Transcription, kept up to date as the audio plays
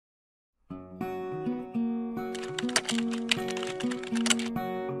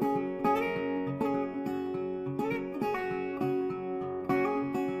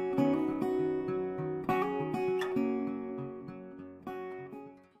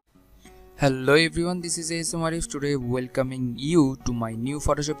Hello everyone, this is ASM Arif. Today welcoming you to my new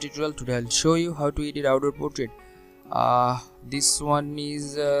Photoshop tutorial. Today I'll show you how to edit outdoor portrait. This one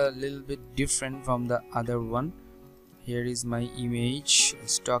is a little bit different from the other one. Here is my image,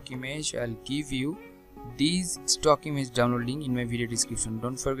 stock image. I'll give you these stock image download link in my video description.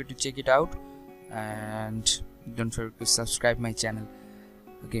 Don't forget to check it out and don't forget to subscribe my channel.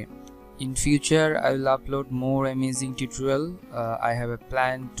 Okay. In future I will upload more amazing tutorial. I have a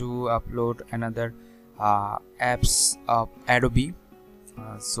plan to upload another apps of Adobe,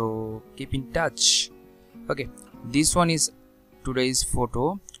 so keep in touch. Okay, this one is today's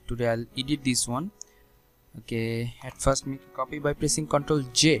photo. Today I'll edit this one. Okay, at first make a copy by pressing Ctrl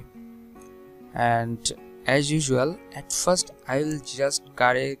J, and as usual at first I will just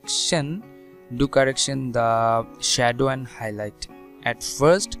do correction the shadow and highlight at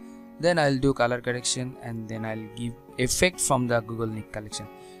first. Then I'll do color correction and then I'll give effect from the Google Nick collection.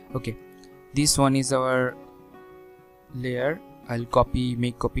 Okay, this one is our layer. I'll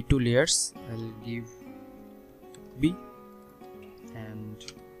make copy two layers. I'll give B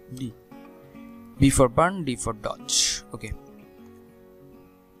and D. B for burn, D for dodge. Okay,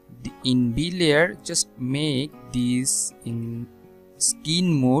 in B layer just make these in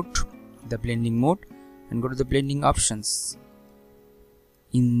skin mode, the blending mode, and go to the blending options.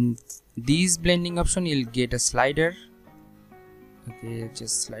 In these blending option you'll get a slider. Okay,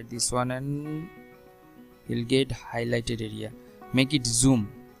 just slide this one and you'll get highlighted area. Make it zoom,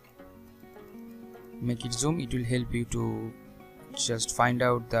 it will help you to just find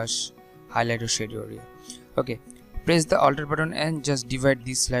out the highlight or shadow area. Okay, press the Alt button and just divide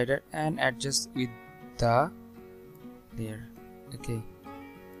this slider and adjust with the layer. Okay,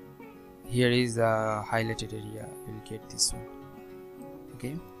 here is the highlighted area, you'll get this one.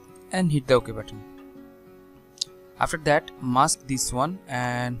 Okay, and hit the OK button. After that mask this one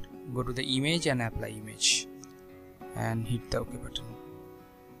and go to the image and apply image and hit the OK button.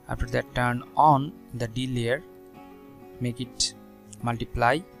 After that turn on the D layer, make it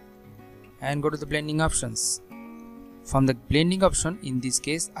multiply and go to the blending options. From the blending option, in this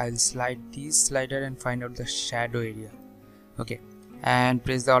case I'll slide this slider and find out the shadow area. Okay, and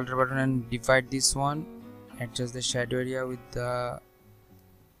press the Alt button and divide this one, adjust the shadow area with the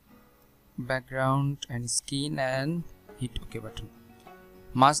background and skin and hit OK button.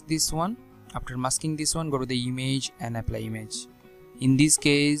 Mask this one. After masking this one, go to the image and apply image. In this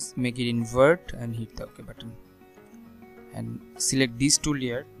case make it invert and hit the OK button and select these two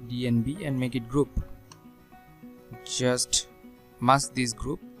layers D and B and make it group. Just mask this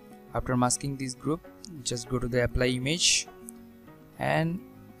group. After masking this group, just go to the apply image and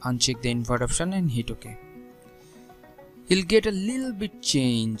uncheck the invert option and hit OK. You'll get a little bit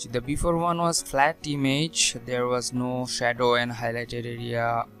change. The before one was flat image, there was no shadow and highlighted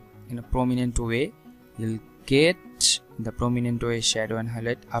area in a prominent way. You'll get the prominent way shadow and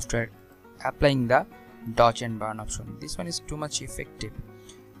highlight after applying the dodge and burn option. This one is too much effective.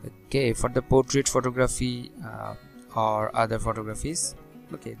 Okay, for the portrait photography or other photographies,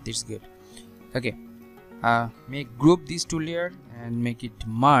 okay, this is good. Okay, make group these two layers and make it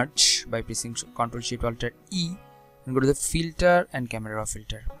merge by pressing Ctrl Shift Alt E and go to the filter and camera raw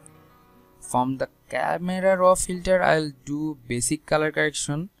filter. From the camera raw filter I'll do basic color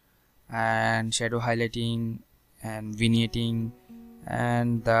correction and shadow highlighting and vignetting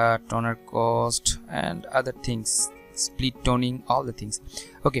and the toner cost and other things, split toning, all the things.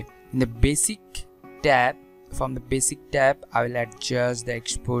 Okay, in the basic tab, from the basic tab I will adjust the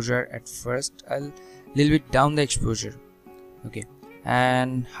exposure. At first I'll little bit down the exposure. Okay,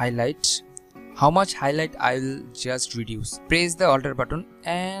 and highlight. How much highlight I'll just reduce. Press the Alt button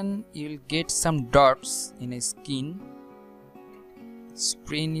and you'll get some dots in a skin.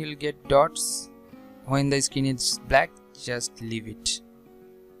 Screen you'll get dots. When the skin is black, just leave it.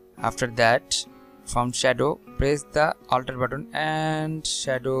 After that, from shadow, press the Alt button and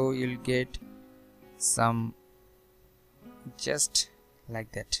shadow you'll get some just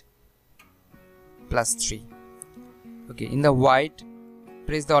like that, +3. Okay, in the white,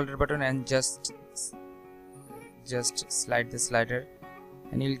 press the Alt button and just slide the slider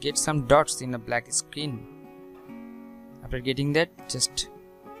and you'll get some dots in a black screen. After getting that, just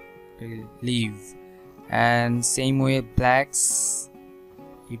leave. And same way blacks,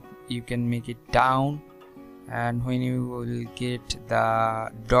 you can make it down, and when you will get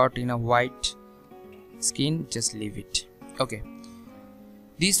the dot in a white skin, just leave it. Okay,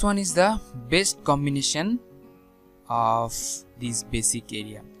 this one is the best combination of this basic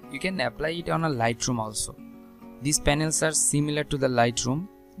area. You can apply it on a Lightroom also. These panels are similar to the Lightroom,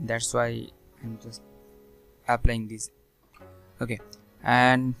 that's why I'm just applying this. Okay,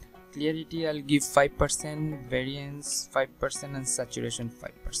 and clarity I'll give 5%, variance 5%, and saturation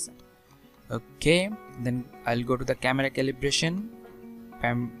 5%. Okay, then I'll go to the camera calibration.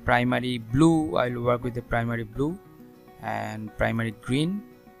 Primary blue, I'll work with the primary blue, and primary green.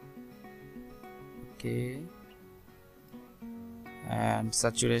 Okay, and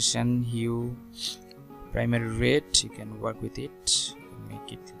saturation hue, primary red, you can work with it,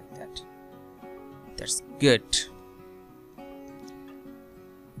 make it like that. That's good.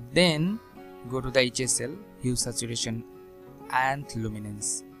 Then go to the HSL, hue, saturation and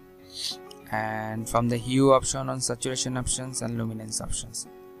luminance, and from the hue option on saturation options and luminance options,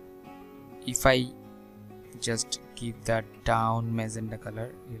 if I just give that down magenta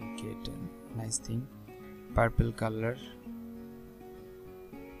color, you'll get a nice thing. Purple color,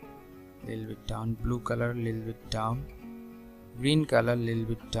 little bit down, blue color little bit down, green color little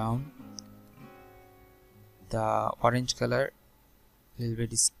bit down, the orange color little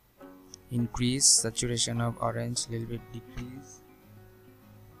bit is increase, saturation of orange little bit decrease,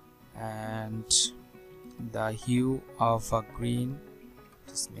 and the hue of a green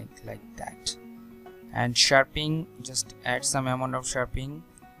just make like that. And sharpening, just add some amount of sharpening,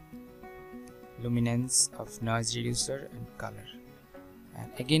 luminance of noise reducer, and color.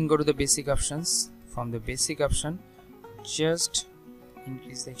 And again go to the basic options. From the basic option, just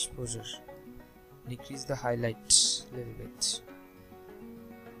increase the exposure, decrease the highlight a little bit.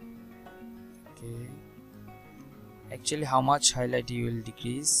 Okay, actually how much highlight you will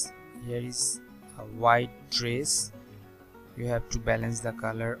decrease, here is a white trace, you have to balance the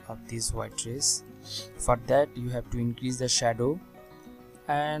color of this white trace. For that you have to increase the shadow,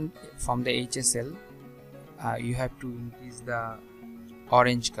 and from the HSL you have to increase the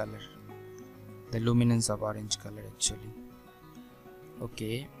orange color, the luminance of orange color actually.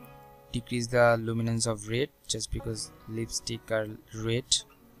 Okay, decrease the luminance of red just because lipstick are red.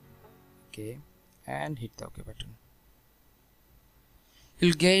 Okay, and hit the OK button.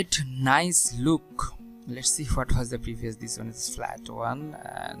 You'll get nice look. Let's see what was the previous. This one is flat one,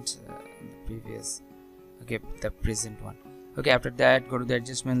 and the previous, okay, the present one. Okay, after that go to the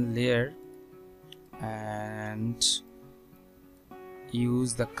adjustment layer and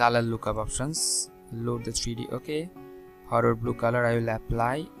use the color lookup options, load the 3D. Okay, horror blue color I will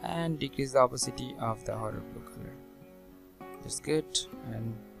apply and decrease the opacity of the horror blue color. That's good.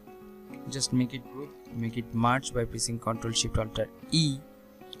 And just make it group, make it merge by pressing Ctrl Shift Alt E.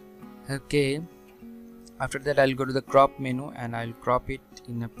 Okay, after that I'll go to the crop menu and I'll crop it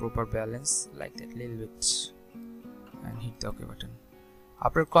in a proper balance like that, little bit, and hit the OK button.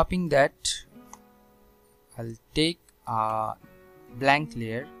 After cropping that, I'll take a blank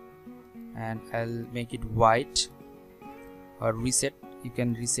layer and I'll make it white, or reset. You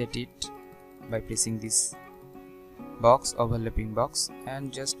can reset it by pressing this box, overlapping box,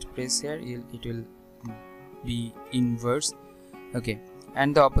 and just press here, it will be inverse. Okay,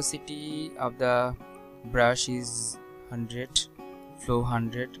 and the opacity of the brush is 100, flow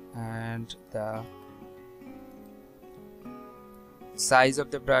 100, and the size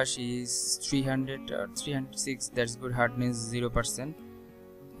of the brush is 300 or 306. That's good. Hardness 0%.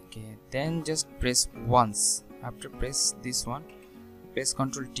 Okay, then just press once. After press this one, press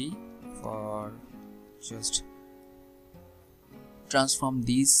Ctrl T for just transform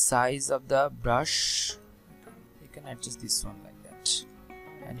this size of the brush. You can adjust this one like that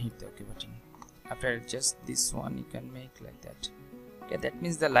and hit the OK button. After adjust this one, you can make like that. Okay, that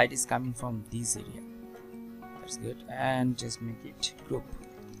means the light is coming from this area. That's good. And just make it group,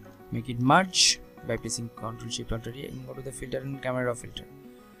 make it merge by pressing Ctrl Shift Alt A, and go to the filter and camera filter.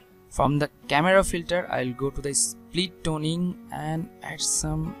 From the camera filter, I'll go to the split toning and add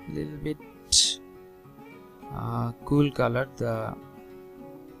some little bit cool color. The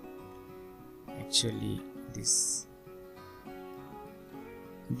actually this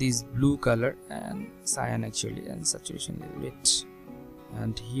blue color and cyan actually, and saturation a little bit,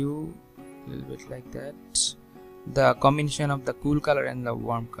 and hue a little bit like that. The combination of the cool color and the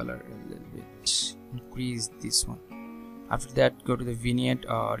warm color a little bit, increase this one. After that go to the vignette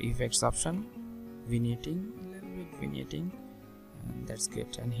or effects option, vignetting, a little bit vignetting, and that's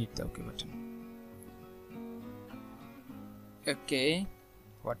good, and hit the OK button. Okay,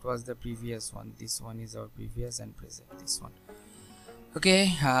 what was the previous one? This one is our previous and present, this one.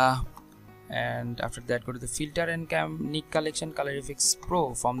 Okay, and after that go to the filter and Nik Collection Color Efex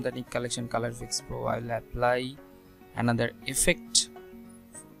Pro. From the Nik Collection Color Efex Pro, I will apply another effect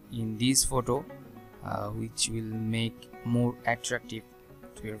in this photo, which will make more attractive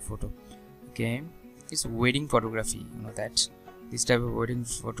to your photo. Okay, it's wedding photography, you know that this type of wedding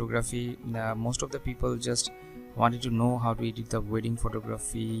photography, most of the people just wanted to know how to edit the wedding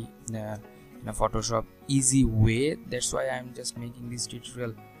photography in a Photoshop easy way, that's why I'm just making this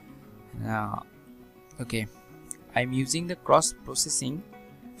tutorial. Okay, I'm using the cross processing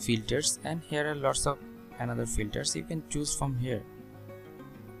filters, and here are lots of another filters you can choose from here.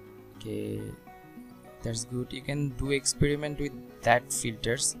 Okay, that's good. You can do experiment with that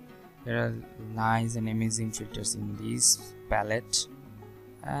filters. There are nice and amazing filters in this palette,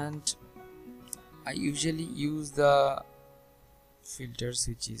 and I usually use the filters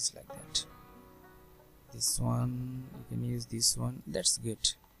which is like that. This one, you can use this one. That's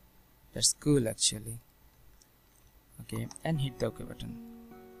good. That's cool actually. Okay, and hit the OK button.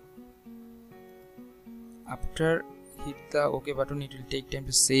 After hit the OK button, it will take time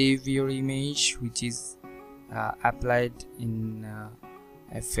to save your image, which is applied in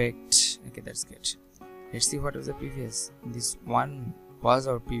effect. Okay, that's good. Let's see what was the previous. This one was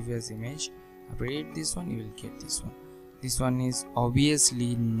our previous image. After hit this one, you will get this one. This one is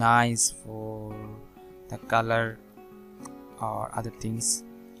obviously nice for the color or other things.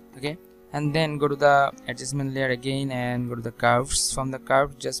 Okay, and then go to the adjustment layer again and go to the curves. From the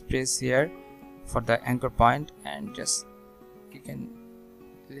curve, just press here for the anchor point, and just you can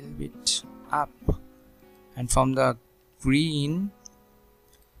a little bit up, and from the green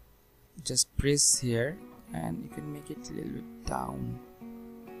just press here and you can make it a little bit down,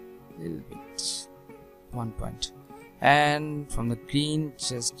 a little bit, 1 point, and from the green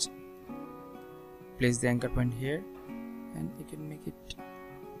just place the anchor point here and you can make it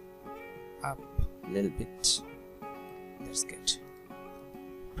up a little bit. That's good.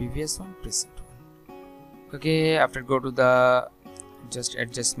 Previous one, present one. Okay, after go to the just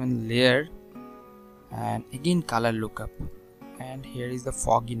adjustment layer and again color lookup, and here is the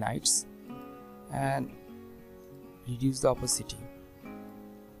foggy nights, and reduce the opacity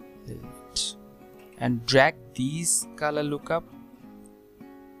a little bit and drag these color lookup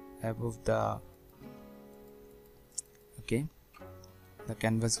above the the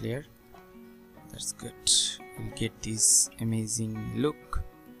canvas layer. That's good. You'll get this amazing look.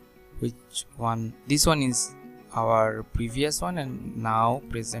 Which one? This one is our previous one, and now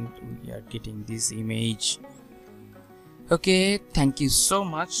present we are getting this image. Okay, thank you so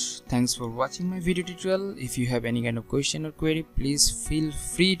much. Thanks for watching my video tutorial. If you have any kind of question or query, please feel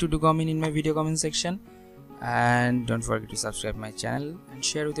free to do comment in my video comment section, and don't forget to subscribe my channel and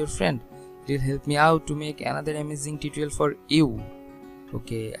share with your friend. It will help me out to make another amazing tutorial for you.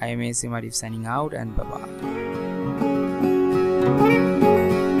 Okay, I am ASM Arif signing out, and bye bye.